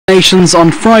Nations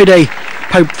on Friday,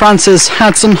 Pope Francis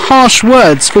had some harsh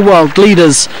words for world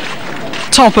leaders.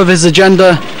 Top of his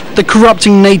agenda, the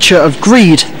corrupting nature of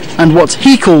greed and what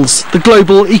he calls the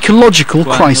global ecological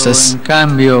crisis.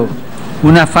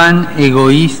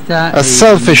 A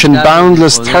selfish and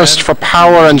boundless thirst for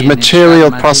power and material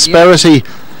prosperity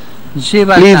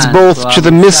leads both to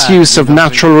the misuse of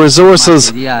natural resources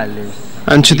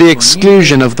and to the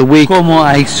exclusion of the weak.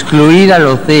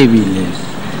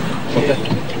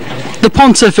 The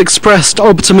pontiff expressed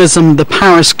optimism the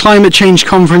Paris Climate Change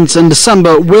Conference in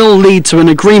December will lead to an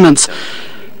agreement.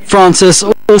 Francis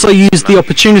also used the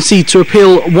opportunity to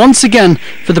appeal once again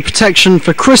for the protection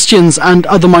for Christians and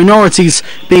other minorities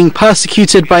being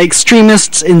persecuted by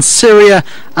extremists in Syria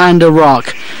and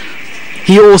Iraq.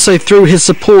 He also threw his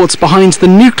support behind the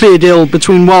nuclear deal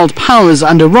between world powers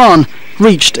and Iran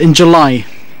reached in July.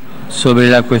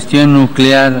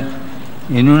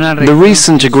 The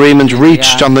recent agreement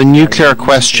reached on the nuclear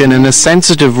question in a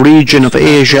sensitive region of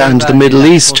Asia and the Middle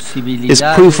East is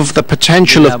proof of the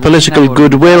potential of political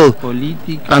goodwill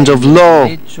and of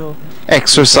law,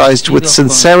 exercised with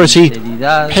sincerity,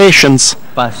 patience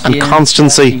and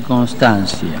constancy.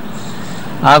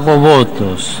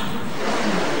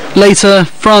 Later,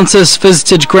 Francis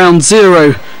visited Ground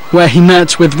Zero, where he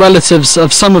met with relatives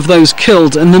of some of those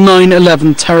killed in the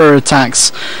 9/11 terror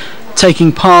attacks.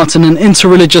 Taking part in an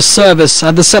interreligious service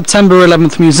at the September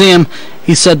 11th Museum,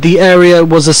 he said the area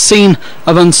was a scene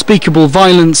of unspeakable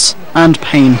violence and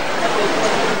pain.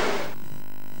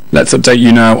 Let's update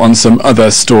you now on some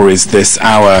other stories this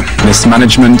hour.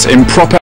 Mismanagement, improper